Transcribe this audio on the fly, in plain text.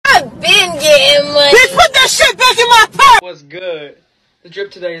I've been getting money. Bitch, put that shit back in my purse! What's good? The drip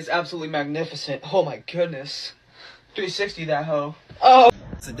today is absolutely magnificent. Oh my goodness. 360 that hoe. Oh.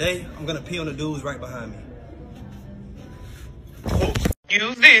 Today, I'm gonna pee on the dudes right behind me.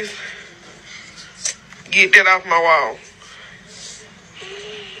 Use this. Get that off my wall.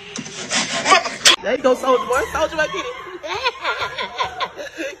 There you go, Soulja Boy. Soulja Boy, get it.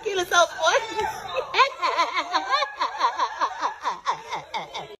 Kill it, Soulja Boy.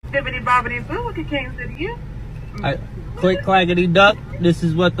 Bibbidi bobbidi boo, what the king said to you? Quick clackety duck, this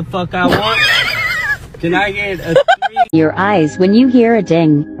is what the fuck I want. Can I get a 3? Your eyes when you hear a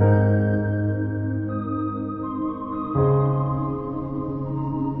ding.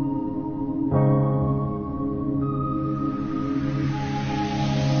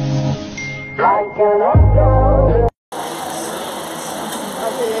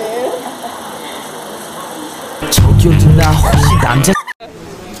 저기요 누나 혹시 남자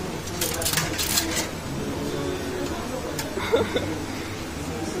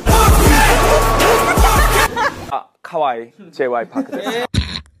카와이 JY 파크です.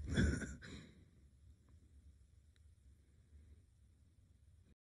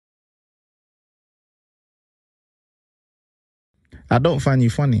 I don't find you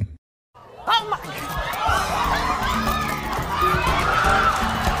funny. Oh my God.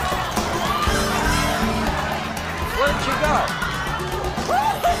 Where did you go?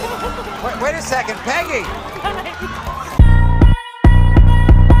 Wait a second, Peggy!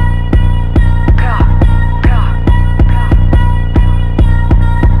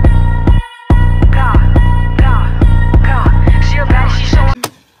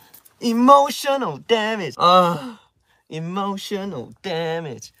 Emotional damage. Emotional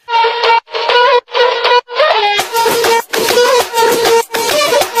damage.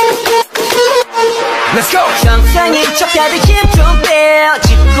 Let's go! 정상인 척하듯 힘좀 빼요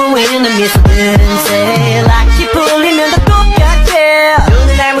짓고 있는 미소들은 새 락이 풀리면 다 똑같아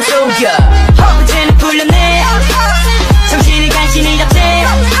눈을 잘못 속여 허브제는 풀렸네 정신이 간신히 잡채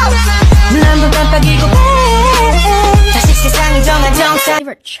눈 한 번 깜빡이고 배 다시 세상을 정한 정상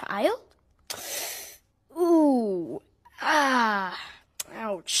Favorite child? Ooh.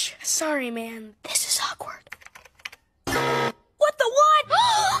 Ouch. Sorry, man. This is awkward. What the what?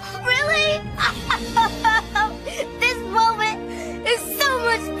 Really? This moment is so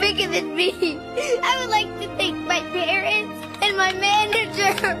much bigger than me. I would like to thank my parents and my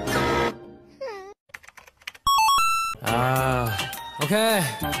manager. 오케이.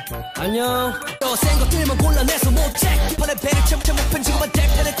 안녕. 센 것들만 골라내서 못 check 판에 배를 점점 못 던지고만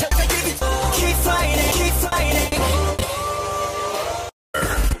대편에 탑가 Keep fighting, keep fighting.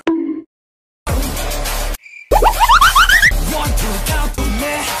 One, two, count to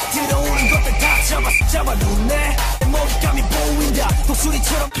내 들어오는 것들 다 잡아놓네 먹잇감이 보인다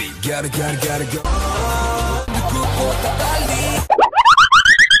독수리처럼 Gotta go 누구보다 빨리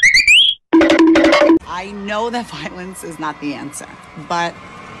I know that violence is not the answer, but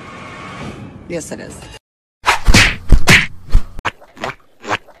yes, it is.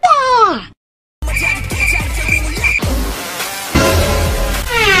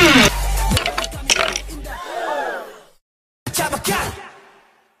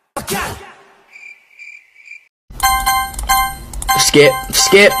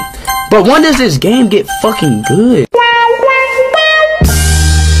 Skip. But when does this game get fucking good?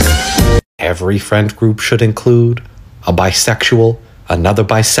 Every friend group should include a bisexual, another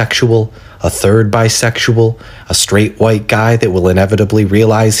bisexual, a third bisexual, a straight white guy that will inevitably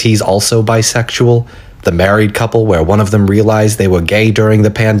realize he's also bisexual, the married couple where one of them realized they were gay during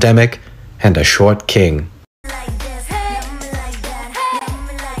the pandemic, and a short king.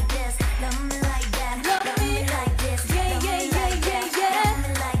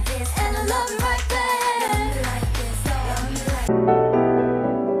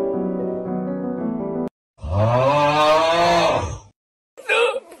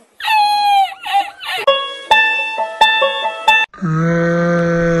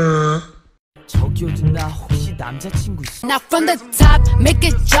 저기요 누나 혹시 남자친구 있어? Now from the top, make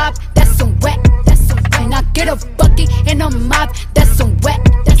it drop. That's some wet. Now get a bucket and a mop. That's some wet.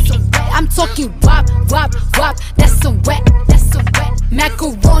 I'm talking wop. That's some wet.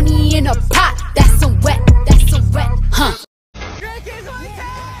 Macaroni in a pot. That's some wet. Huh?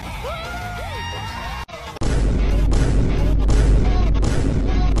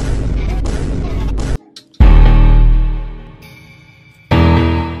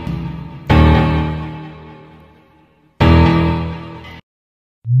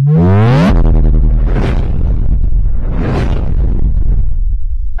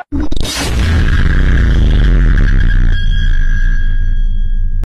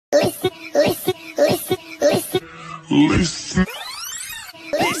 Listen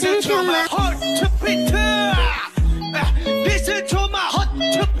to my heart to beat. Listen to my heart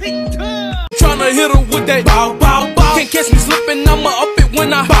to beat. Tryna hit her with that bow bow bow. Can't catch me slipping, I'ma up it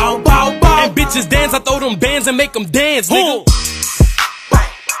when I bow bow bow. And bitches dance, I throw them bands and make them dance, nigga.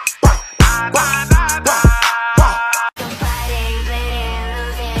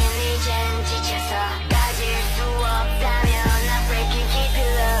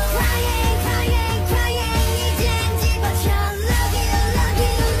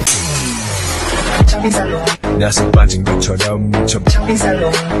 나서 빠진 것처럼 뭉쳐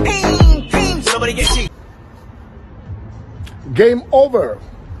Salon. Nobody gets you. Game over,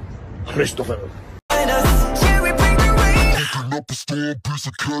 Christopher.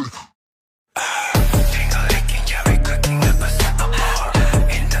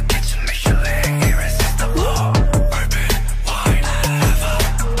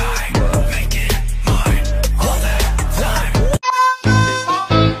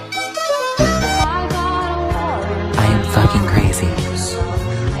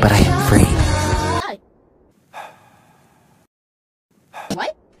 But I am free.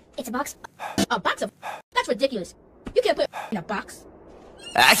 What? It's a box? A box of? That's ridiculous. You can't put in a box.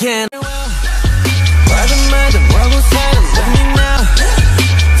 I can.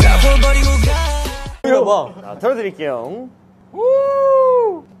 이거 봐. 자, 털어드릴게요.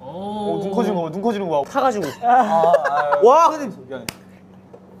 눈 커지는 거 봐. 눈 커지는 거 봐. 타가지고. 와.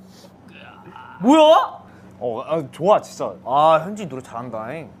 뭐야? 좋아 진짜. 현진이 노래 잘한다.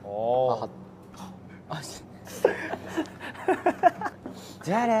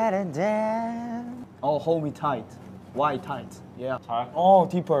 Hold me tight. Why tight? Yeah.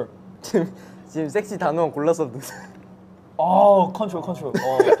 deeper. 지금 섹시 단어 골라서 컨트롤.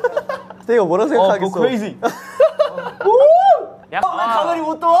 내가 뭐라 생각하겠어? go crazy. 야, 가만히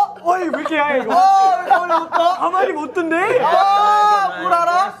못 떠? 어이, 왜 이렇게 야해 이거? 왜 가만히 못 떠? 가만히 못 뜬대? 뭘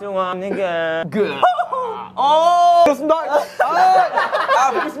알아? 그렇습니다.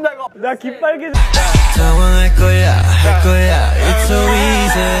 먹겠습니다 이거. 나 깃발개. 당황할 거야, 할 거야. It's so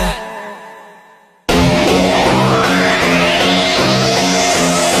easy.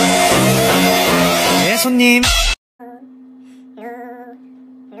 네, 손님.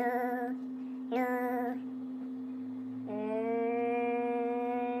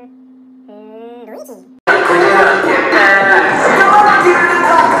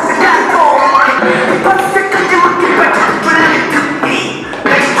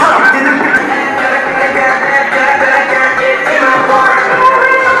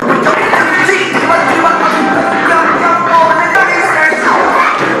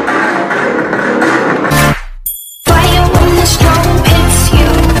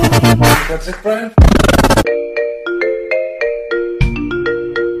 That's it, Brian?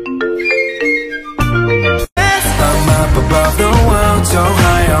 I'm up above the world, so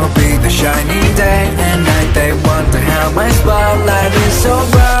high I'll be the shining day and night. They wonder how my spotlight is so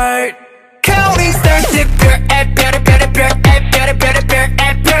bright. Counting stars, if you're at better,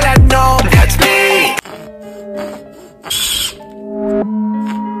 I know that's me.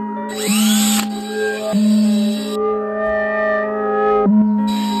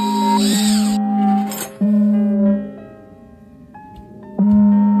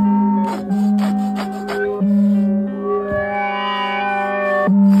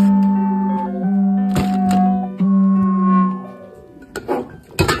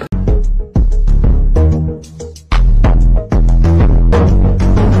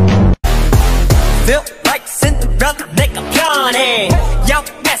 Feel like Cinderella, 내가 변해. Young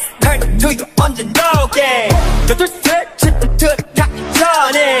ass turn to you 언제노게. 여덟 살 집에 들어가기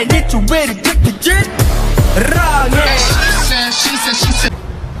전에 네 주위를 느끼지. 랑해. She said.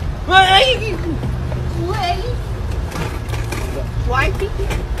 Wait. Why?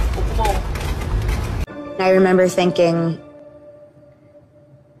 I remember thinking,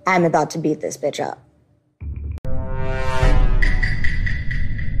 I'm about to beat this bitch up.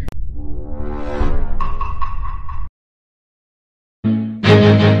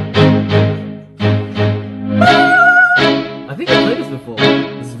 I think I played this before.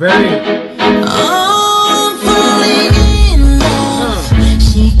 It's very.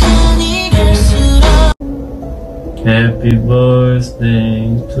 Happy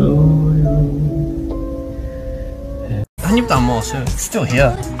birthday to you. 한 입도 안 먹었어요. Still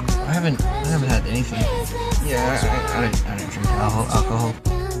here. I haven't had anything. Yeah, I don't drink alcohol.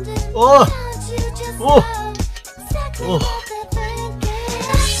 Oh.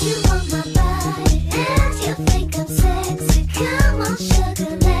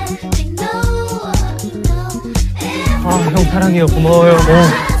 형 사랑해요. 고마워요.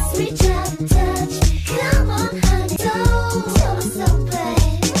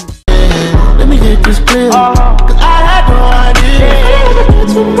 is clear.